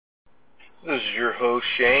This is your host,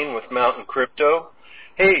 Shane, with Mountain Crypto.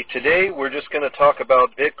 Hey, today we're just going to talk about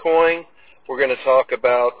Bitcoin. We're going to talk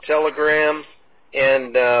about Telegram,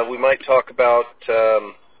 and we might talk about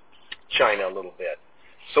China a little bit.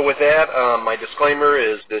 So with that, my disclaimer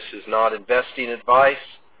is this is not investing advice.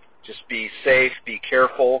 Just be safe, be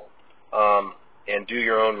careful, and do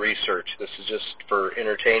your own research. This is just for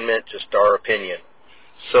entertainment, just our opinion.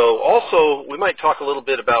 So also, we might talk a little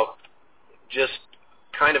bit about just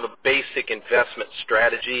kind of a basic investment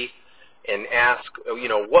strategy and ask,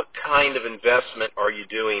 what kind of investment are you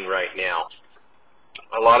doing right now?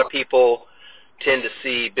 A lot of people tend to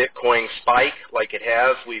see Bitcoin spike like it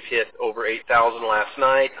has. We've hit over 8,000 last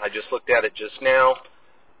night. I just looked at it just now.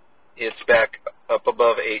 It's back up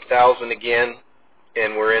above 8,000 again,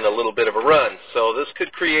 and we're in a little bit of a run. So this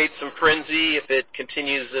could create some frenzy if it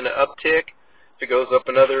continues in an uptick. If it goes up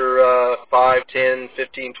another 5, 10,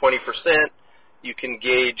 15, 20%, you can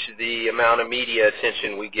gauge the amount of media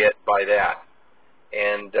attention we get by that.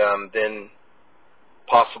 And then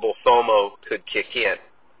possible FOMO could kick in.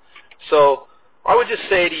 So I would just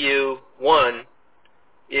say to you, one,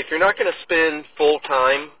 if you're not going to spend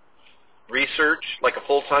full-time research, like a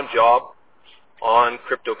full-time job, on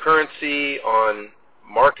cryptocurrency, on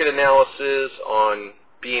market analysis, on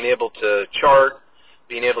being able to chart,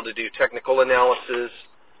 being able to do technical analysis,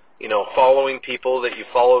 following people that you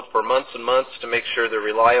followed for months and months to make sure they're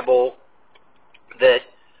reliable, that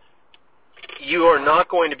you are not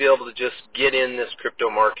going to be able to just get in this crypto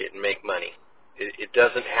market and make money. It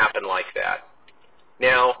doesn't happen like that.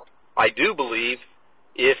 Now, I do believe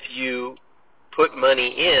if you put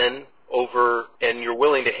money in over and you're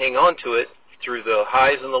willing to hang on to it through the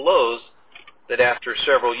highs and the lows, that after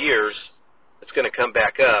several years, it's going to come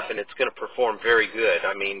back up and it's going to perform very good.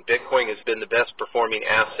 I mean, Bitcoin has been the best performing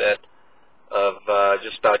asset of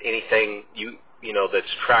just about anything that's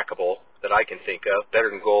trackable that I can think of.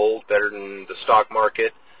 Better than gold, better than the stock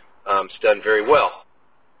market. It's done very well.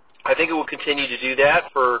 I think it will continue to do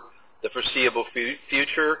that for the foreseeable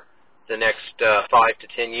future, the next 5 to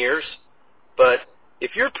 10 years. But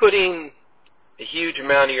if you're putting a huge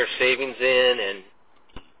amount of your savings in and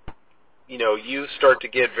you start to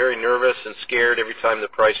get very nervous and scared every time the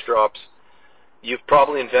price drops, you've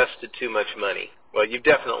probably invested too much money. Well, you've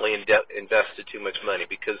definitely invested too much money,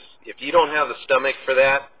 because if you don't have the stomach for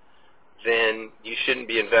that, then you shouldn't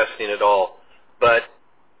be investing at all. But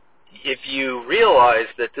if you realize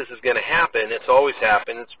that this is going to happen, it's always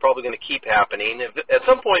happened, it's probably going to keep happening. At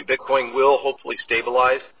some point, Bitcoin will hopefully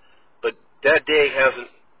stabilize, but that day hasn't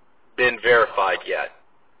been verified yet.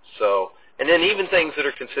 So, and then even things that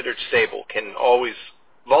are considered stable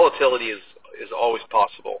volatility is always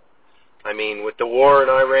possible. I mean, with the war in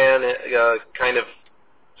Iran kind of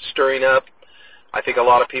stirring up, I think a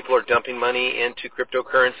lot of people are dumping money into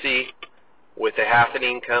cryptocurrency. With the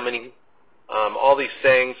halvening coming, all these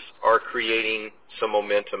things are creating some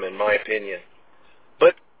momentum, in my opinion.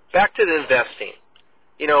 But back to the investing.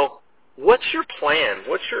 What's your plan?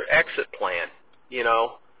 What's your exit plan?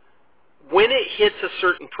 When it hits a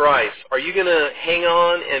certain price, are you going to hang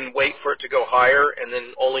on and wait for it to go higher and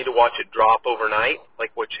then only to watch it drop overnight,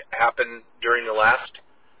 like what happened during the last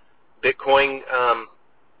Bitcoin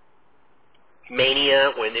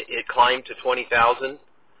mania when it climbed to 20,000?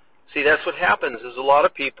 See, that's what happens is a lot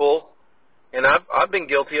of people, and I've been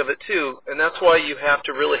guilty of it too, and that's why you have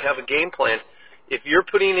to really have a game plan. If you're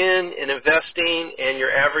putting in and investing and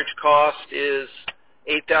your average cost is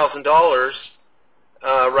 $8,000,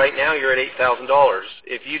 right now you're at $8,000.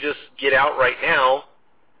 If you just get out right now,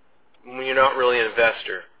 you're not really an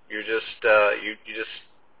investor. You're just you're just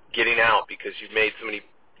getting out because you've made so many.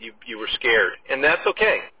 You were scared, and that's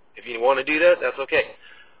okay. If you want to do that, that's okay.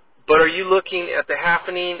 But are you looking at the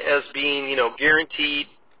halvening as being guaranteed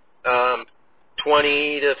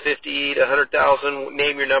 20 to 50 to 100,000?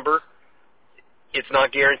 Name your number. It's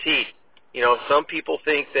not guaranteed. Some people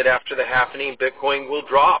think that after the halvening, Bitcoin will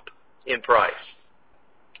drop in price,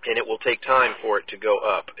 and it will take time for it to go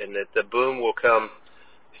up, and that the boom will come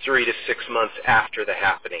 3 to 6 months after the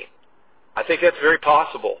halvening. I think that's very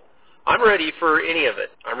possible. I'm ready for any of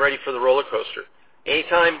it. I'm ready for the roller coaster.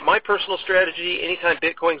 My personal strategy, anytime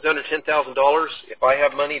Bitcoin's under $10,000, if I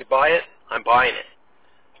have money to buy it, I'm buying it.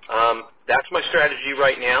 That's my strategy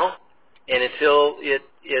right now, and until it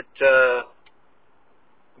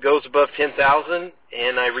goes above 10,000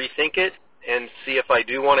 and I rethink it and see if I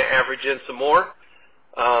do want to average in some more,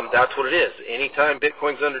 that's what it is. Anytime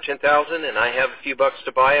Bitcoin's under 10,000 and I have a few bucks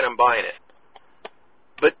to buy it, I'm buying it.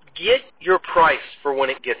 But get your price for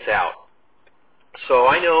when it gets out. So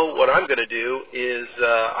I know what I'm going to do is,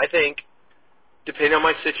 I think, depending on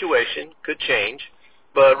my situation, could change,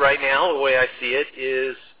 But right now, the way I see it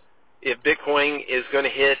is, if Bitcoin is going to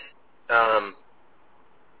hit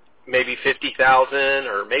maybe 50,000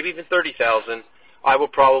 or maybe even 30,000, I will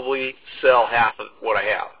probably sell half of what I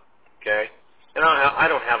have. Okay, and I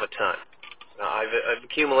don't have a ton. I've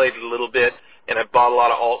accumulated a little bit, and I've bought a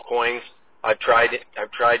lot of altcoins. I've tried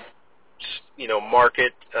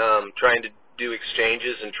market, trying to do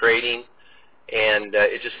exchanges and trading, and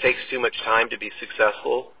it just takes too much time to be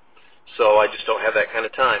successful. So I just don't have that kind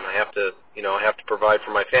of time. I have to provide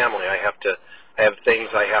for my family. I have things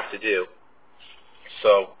I have to do.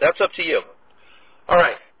 So that's up to you. All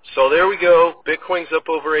right. So there we go. Bitcoin's up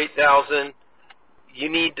over 8,000. You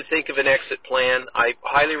need to think of an exit plan. I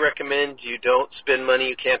highly recommend you don't spend money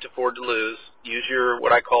you can't afford to lose. Use your,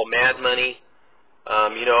 what I call, mad money.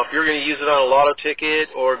 If you're going to use it on a lotto ticket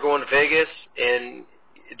or going to Vegas and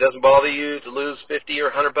it doesn't bother you to lose 50 or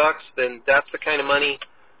 100 bucks, then that's the kind of money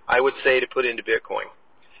I would say to put into Bitcoin.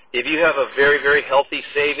 If you have a very, very healthy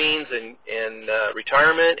savings and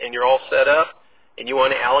retirement and you're all set up and you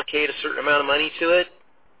want to allocate a certain amount of money to it,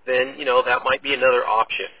 then, that might be another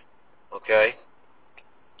option. Okay?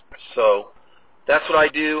 So that's what I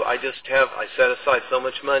do. I set aside so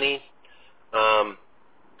much money,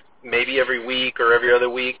 maybe every week or every other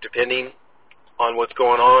week, depending on what's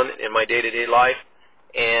going on in my day-to-day life.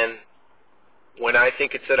 And when I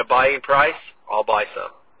think it's at a buying price, I'll buy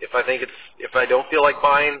some. If I don't feel like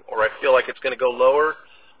buying or I feel like it's going to go lower,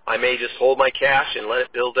 I may just hold my cash and let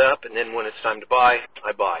it build up, and then when it's time to buy,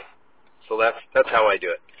 I buy. So that's how I do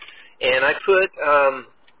it. And I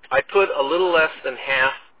put a little less than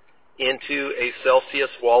half into a Celsius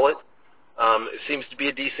wallet. It seems to be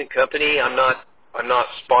a decent company. they're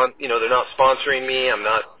not sponsoring me.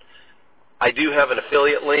 I do have an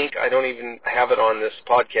affiliate link. I don't even have it on this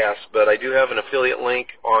podcast, but I do have an affiliate link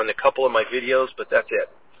on a couple of my videos, but that's it.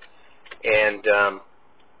 And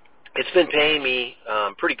it's been paying me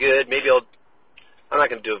pretty good. Maybe I'm not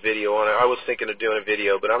going to do a video on it. I was thinking of doing a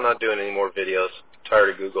video, but I'm not doing any more videos. I'm tired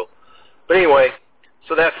of Google. But anyway,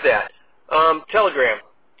 so that's that. Telegram.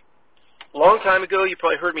 A long time ago, you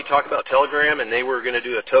probably heard me talk about Telegram, and they were going to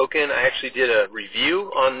do a token. I actually did a review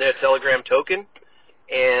on their Telegram token,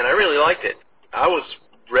 and I really liked it. I was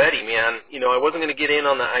ready, man. I wasn't going to get in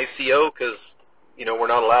on the ICO because, we're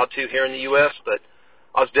not allowed to here in the U.S., but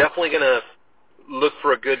I was definitely going to look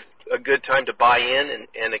for a good time to buy in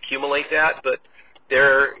and accumulate that. But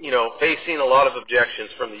they're, facing a lot of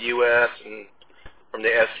objections from the U.S. and from the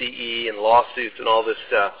SCE and lawsuits and all this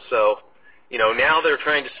stuff. So, now they're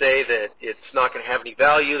trying to say that it's not going to have any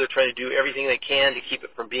value. They're trying to do everything they can to keep it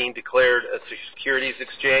from being declared a securities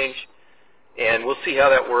exchange. And we'll see how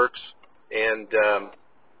that works. And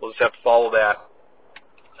we'll just have to follow that.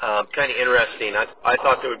 Kind of interesting. I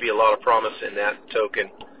thought there would be a lot of promise in that token.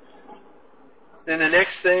 Then the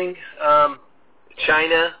next thing,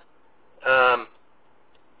 China.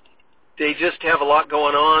 They just have a lot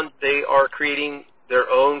going on. They are creating their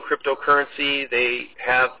own cryptocurrency. They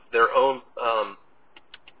have their own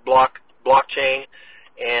blockchain,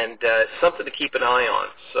 and it's something to keep an eye on.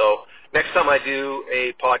 So next time I do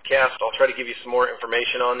a podcast, I'll try to give you some more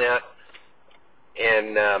information on that.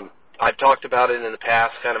 And I've talked about it in the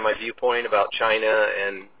past, kind of my viewpoint about China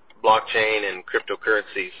and blockchain and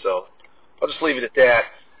cryptocurrency. So I'll just leave it at that.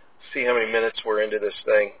 See how many minutes we're into this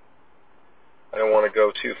thing. I don't want to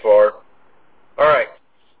go too far. All right.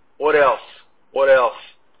 What else?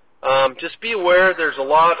 Just be aware there's a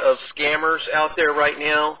lot of scammers out there right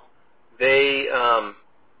now. They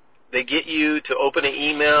get you to open an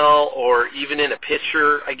email, or even in a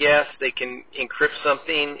picture, I guess. They can encrypt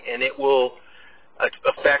something, and it will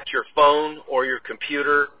affect your phone or your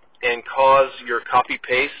computer and cause your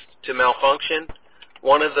copy-paste to malfunction.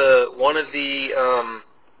 One of the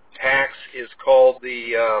hacks is called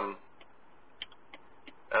the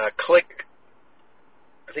click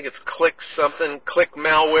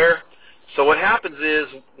malware. So what happens is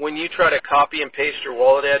when you try to copy and paste your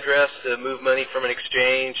wallet address to move money from an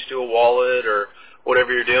exchange to a wallet or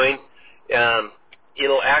whatever you're doing,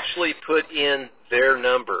 it'll actually put in their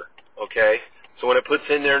number, okay? So when it puts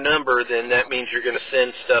in their number, then that means you're going to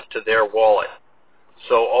send stuff to their wallet.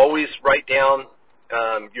 So always write down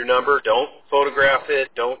your number. Don't photograph it.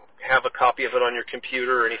 Don't have a copy of it on your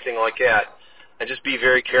computer or anything like that. And just be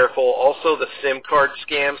very careful. Also, the SIM card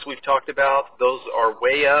scams we've talked about, those are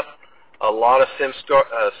way up. A lot of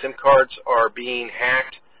SIM cards are being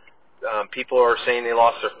hacked. People are saying they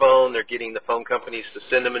lost their phone. They're getting the phone companies to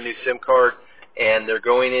send them a new SIM card, and they're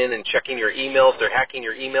going in and checking your emails. They're hacking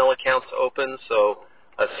your email accounts open, so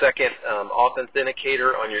a second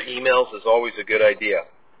authenticator on your emails is always a good idea.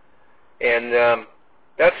 And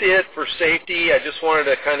that's it for safety. I just wanted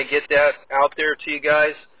to kind of get that out there to you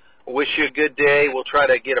guys. I wish you a good day. We'll try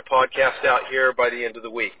to get a podcast out here by the end of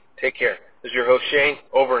the week. Take care. This is your host, Shane.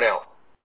 Over and out.